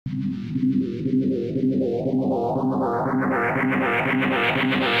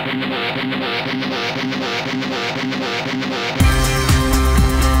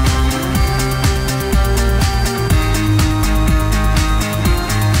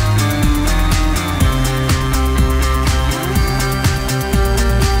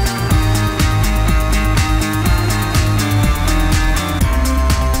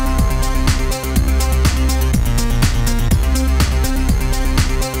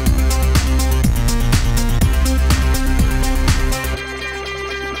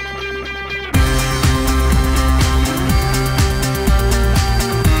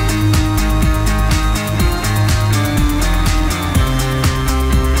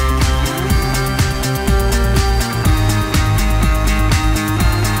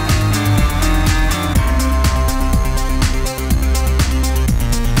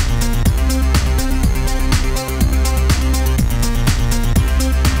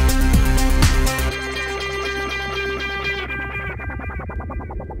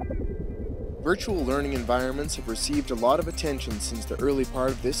Virtual learning environments have received a lot of attention since the early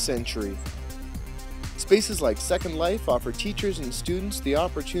part of this century. Spaces like Second Life offer teachers and students the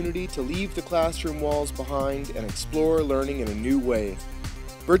opportunity to leave the classroom walls behind and explore learning in a new way.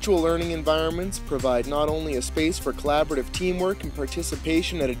 Virtual learning environments provide not only a space for collaborative teamwork and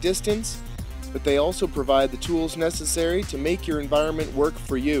participation at a distance, but they also provide the tools necessary to make your environment work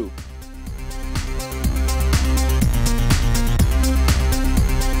for you.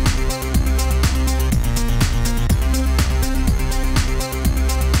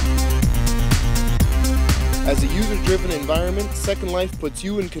 As a user-driven environment, Second Life puts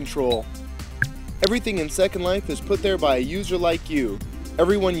you in control. Everything in Second Life is put there by a user like you.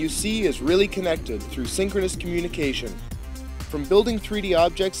 Everyone you see is really connected through synchronous communication. From building 3D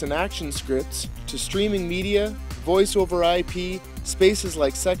objects and action scripts, to streaming media, voice over IP, spaces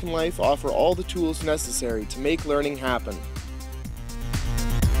like Second Life offer all the tools necessary to make learning happen.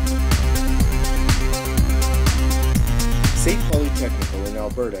 SAIT Polytechnical in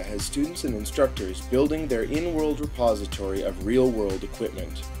Alberta has students and instructors building their in-world repository of real-world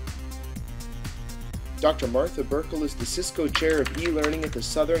equipment. Dr. Martha Burkle is the Cisco Chair of E-Learning at the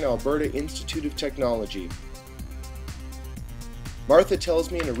Southern Alberta Institute of Technology. Martha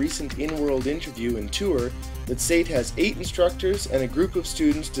tells me in a recent in-world interview and tour that SAIT has 8 instructors and a group of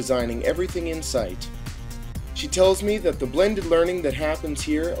students designing everything in sight. She tells me that the blended learning that happens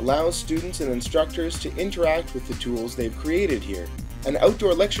here allows students and instructors to interact with the tools they've created here. An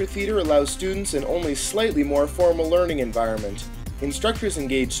outdoor lecture theater allows students an only slightly more formal learning environment. Instructors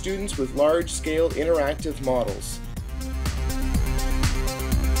engage students with large-scale interactive models.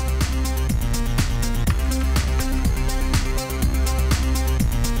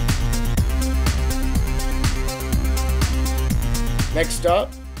 Next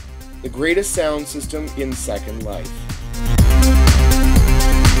stop, the greatest sound system in Second Life.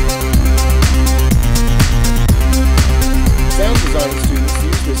 Sound design students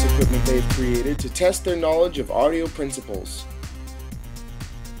use this equipment they've created to test their knowledge of audio principles.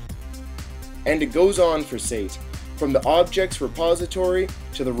 And it goes on for SAIT, from the objects repository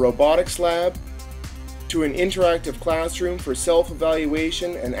to the robotics lab to an interactive classroom for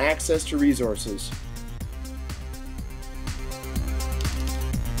self-evaluation and access to resources.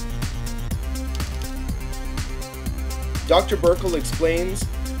 Dr. Burkle explains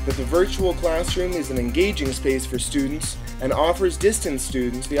that the virtual classroom is an engaging space for students and offers distance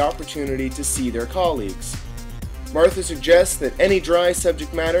students the opportunity to see their colleagues. Martha suggests that any dry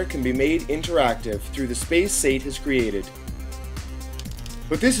subject matter can be made interactive through the space SAIT has created.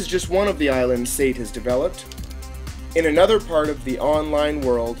 But this is just one of the islands SAIT has developed. In another part of the online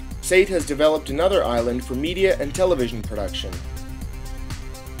world, SAIT has developed another island for media and television production.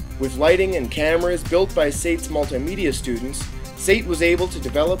 With lighting and cameras built by SAIT's multimedia students, SAIT was able to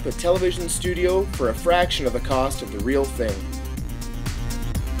develop a television studio for a fraction of the cost of the real thing.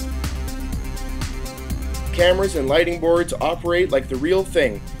 Cameras and lighting boards operate like the real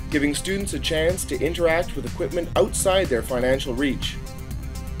thing, giving students a chance to interact with equipment outside their financial reach.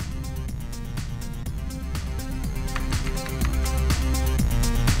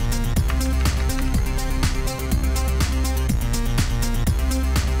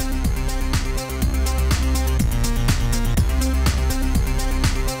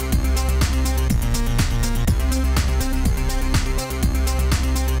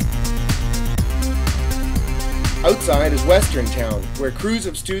 Outside is Western Town, where crews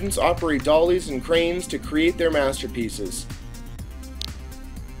of students operate dollies and cranes to create their masterpieces.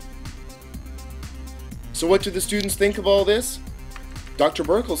 So what do the students think of all this? Dr.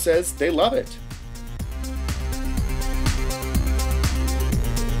 Burkle says they love it.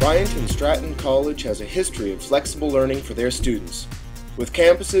 Bryant and Stratton College has a history of flexible learning for their students. With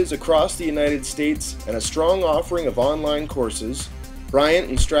campuses across the United States and a strong offering of online courses, Bryant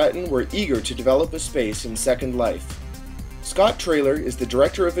and Stratton were eager to develop a space in Second Life. Scott Traylor is the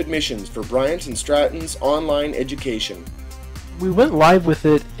Director of Admissions for Bryant and Stratton's online education. We went live with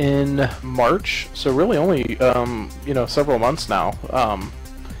it in March, so really only several months now.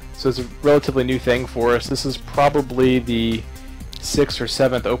 So it's a relatively new thing for us. This is probably the 6th or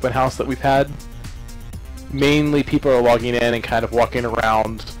 7th open house that we've had. Mainly people are logging in and kind of walking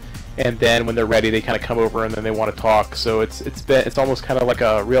around, and then when they're ready they kind of come over and then they want to talk. So it's almost kind of like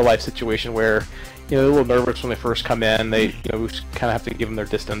a real life situation where they're a little nervous when they first come in. We just kind of have to give them their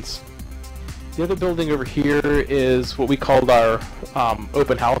distance. The other building over here is what we called our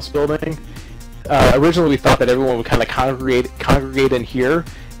open house building. Originally we thought that everyone would kind of congregate in here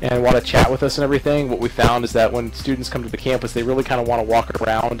and want to chat with us and everything. What we found is that when students come to the campus, they really kind of want to walk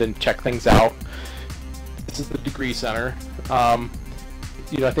around and check things out. This is the degree center. I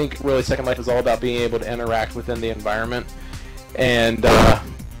think really Second Life is all about being able to interact within the environment, and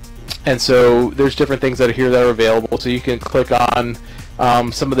so there's different things that are here that are available. So you can click on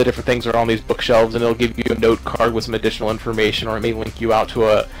some of the different things that are on these bookshelves, and it'll give you a note card with some additional information, or it may link you out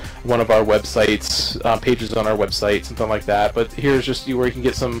to one of our websites, pages on our website, something like that. But here's just where you can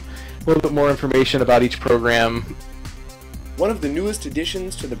get a little bit more information about each program. One of the newest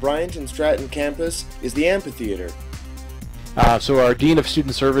additions to the Bryant and Stratton campus is the amphitheater. So our Dean of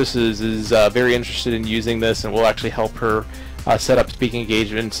Student Services is very interested in using this, and we'll actually help her set up speaking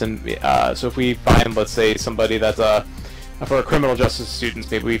engagements. And so if we find, let's say, somebody that's for our criminal justice students,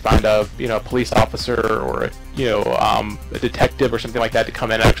 maybe we find a police officer or a detective or something like that to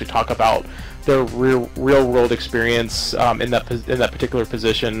come in and actually talk about their real world experience in that particular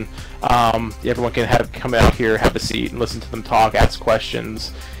position. Everyone can come out here, have a seat, and listen to them talk, ask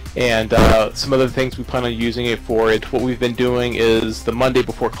questions. And some other things we plan on using it for. What we've been doing is the Monday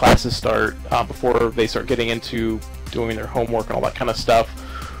before classes start, before they start getting into doing their homework and all that kind of stuff,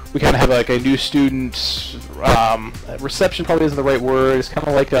 we kind of have like a new student reception. Probably isn't the right word. It's kind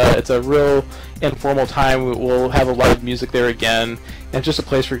of like it's a real informal time. We'll have a live music there again, and just a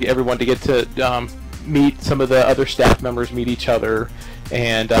place for everyone to get to meet some of the other staff members, meet each other,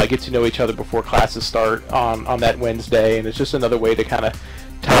 and get to know each other before classes start on that Wednesday. And it's just another way to kind of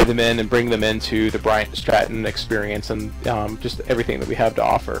tie them in and bring them into the Bryant Stratton experience and just everything that we have to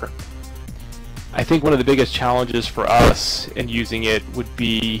offer. I think one of the biggest challenges for us in using it would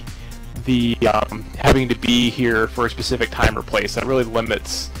be the having to be here for a specific time or place. That really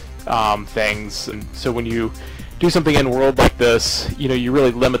limits things. And so when you do something in world like this, you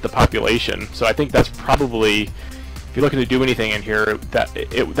really limit the population. So I think that's probably, if you're looking to do anything in here, that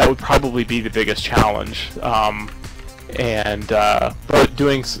would probably be the biggest challenge. But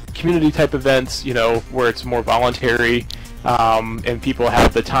doing community type events, where it's more voluntary, and people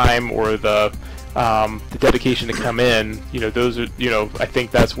have the time or the dedication to come in, those are, I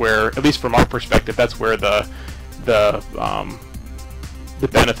think that's where, at least from our perspective, that's where the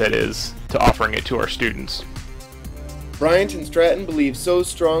benefit is to offering it to our students. Bryant and Stratton believe so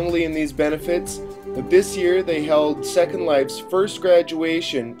strongly in these benefits that this year they held Second Life's first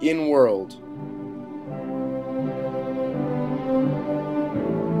graduation in World.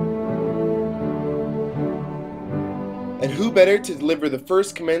 And who better to deliver the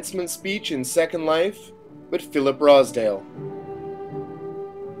first commencement speech in Second Life but Philip Rosdale.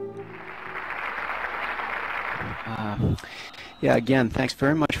 Again, thanks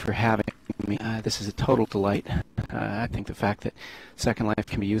very much for having me. This is a total delight. I think the fact that Second Life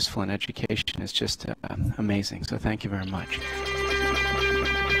can be useful in education is just amazing, so thank you very much. U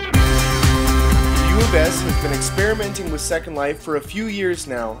of S has been experimenting with Second Life for a few years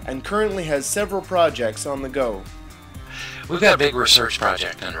now and currently has several projects on the go. We've got a big research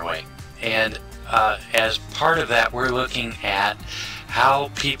project underway, and as part of that we're looking at how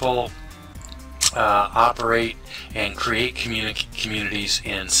people operate and create communities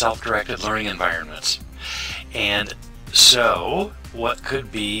in self-directed learning environments. And so what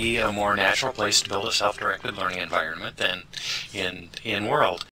could be a more natural place to build a self-directed learning environment than in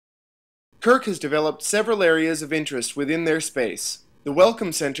World? Kirk has developed several areas of interest within their space. The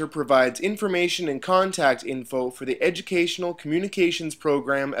Welcome Center provides information and contact info for the Educational Communications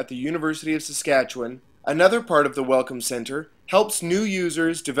Program at the University of Saskatchewan. Another part of the Welcome Center helps new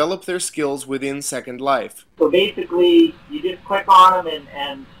users develop their skills within Second Life. So basically, you just click on them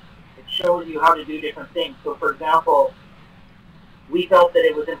and it shows you how to do different things. So for example, we felt that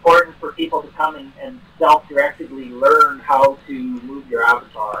it was important for people to come and self-directedly learn how to move your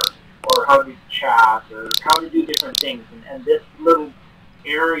avatar, or how to chat, or how to do different things. And this little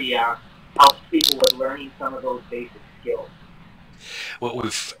area helps people with learning some of those basic skills. What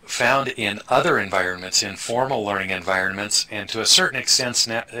we've found in other environments, in formal learning environments, and to a certain extent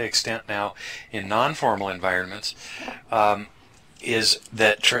now in non-formal environments, is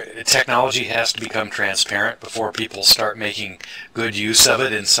that technology has to become transparent before people start making good use of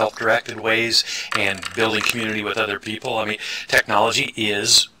it in self-directed ways and building community with other people. I mean, technology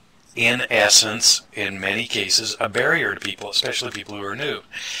is, in essence, in many cases, a barrier to people, especially people who are new.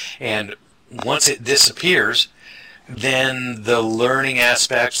 And once it disappears, then the learning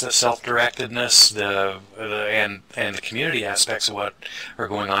aspects, the self-directedness, and the community aspects of what are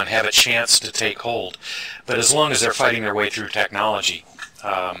going on have a chance to take hold. But as long as they're fighting their way through technology,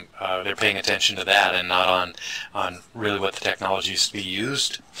 they're paying attention to that and not on really what the technology is to be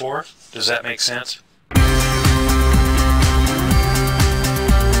used for. Does that make sense?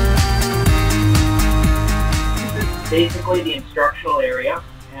 This is basically the instructional area.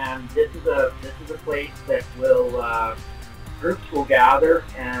 And this is a place that will groups will gather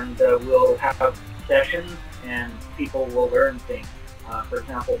and we'll have sessions and people will learn things. For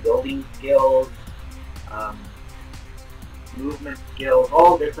example, building skills, movement skills,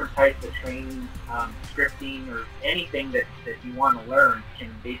 all different types of training, scripting, or anything that you want to learn can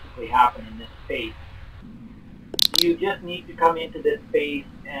basically happen in this space. You just need to come into this space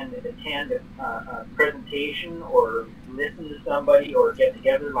and attend a presentation or listen to somebody or get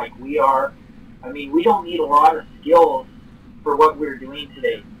together like we are. I mean, we don't need a lot of skills for what we're doing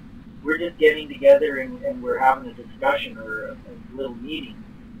today. We're just getting together and we're having a discussion or a little meeting.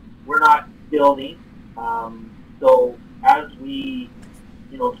 We're not building. So as we,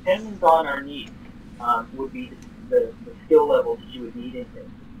 depending on our needs, would be the skill levels that you would need in this.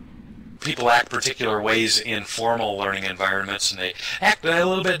 People act particular ways in formal learning environments, and they act a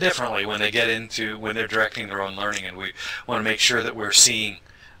little bit differently when they're directing their own learning, and we want to make sure that we're seeing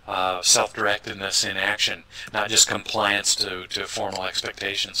self-directedness in action, not just compliance to formal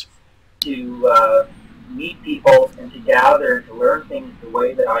expectations. To meet people and to gather and to learn things the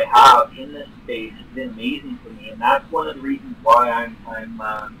way that I have in this space has been amazing for me, and that's one of the reasons why I'm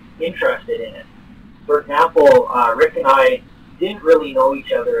interested in it. For example, Rick and I didn't really know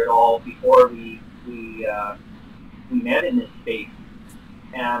each other at all before we met in this space,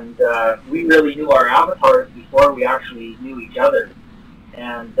 and we really knew our avatars before we actually knew each other.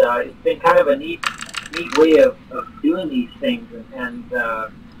 And it's been kind of a neat way of doing these things, and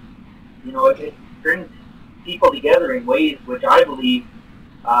it brings people together in ways which I believe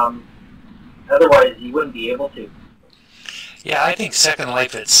otherwise you wouldn't be able to. Yeah, I think Second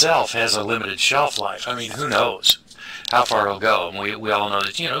Life itself has a limited shelf life. I mean, who knows how far it'll go? And we all know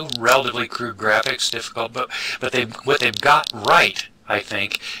that, relatively crude graphics, difficult, but what they've got right, I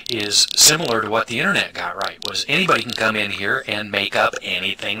think, is similar to what the internet got right, was anybody can come in here and make up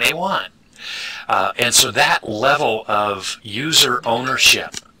anything they want. And so that level of user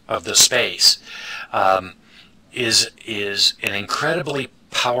ownership of the space is an incredibly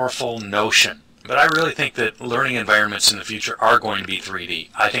powerful notion. But I really think that learning environments in the future are going to be 3D.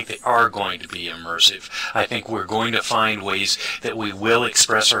 I think they are going to be immersive. I think we're going to find ways that we will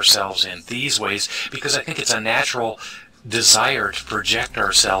express ourselves in these ways, because I think it's a natural desire to project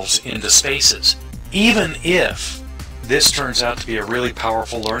ourselves into spaces. Even if this turns out to be a really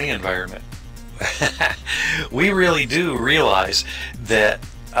powerful learning environment, we really do realize that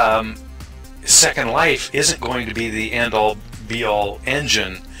Second Life isn't going to be the end-all, be-all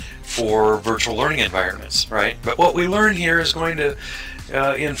engine for virtual learning environments, right? But what we learn here is going to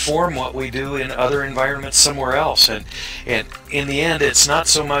inform what we do in other environments somewhere else. And in the end, it's not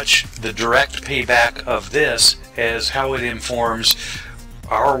so much the direct payback of this as how it informs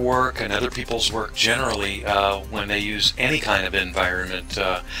our work and other people's work generally when they use any kind of environment,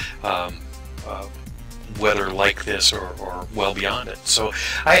 whether like this or well beyond it. So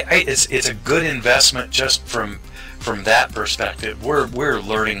it's a good investment just from that perspective. We're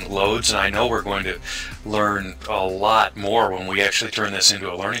learning loads, and I know we're going to learn a lot more when we actually turn this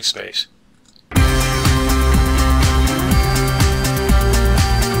into a learning space.